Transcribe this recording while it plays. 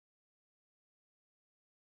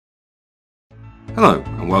Hello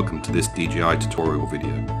and welcome to this DJI tutorial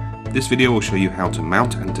video. This video will show you how to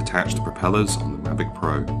mount and detach the propellers on the Mavic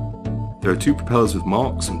Pro. There are two propellers with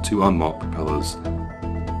marks and two unmarked propellers.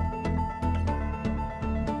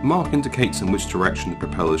 The mark indicates in which direction the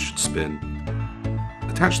propellers should spin.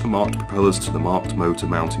 Attach the marked propellers to the marked motor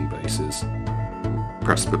mounting bases.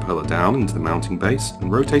 Press the propeller down into the mounting base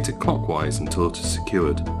and rotate it clockwise until it is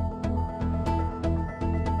secured.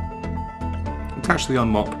 Attach the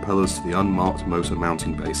unmarked propellers to the unmarked motor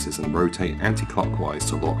mounting bases and rotate anti-clockwise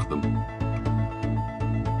to lock them.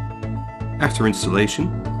 After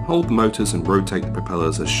installation, hold the motors and rotate the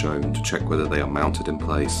propellers as shown to check whether they are mounted in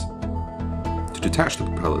place. To detach the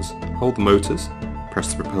propellers, hold the motors,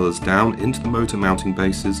 press the propellers down into the motor mounting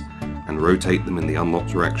bases and rotate them in the unlocked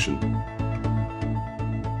direction.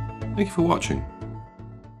 Thank you for watching.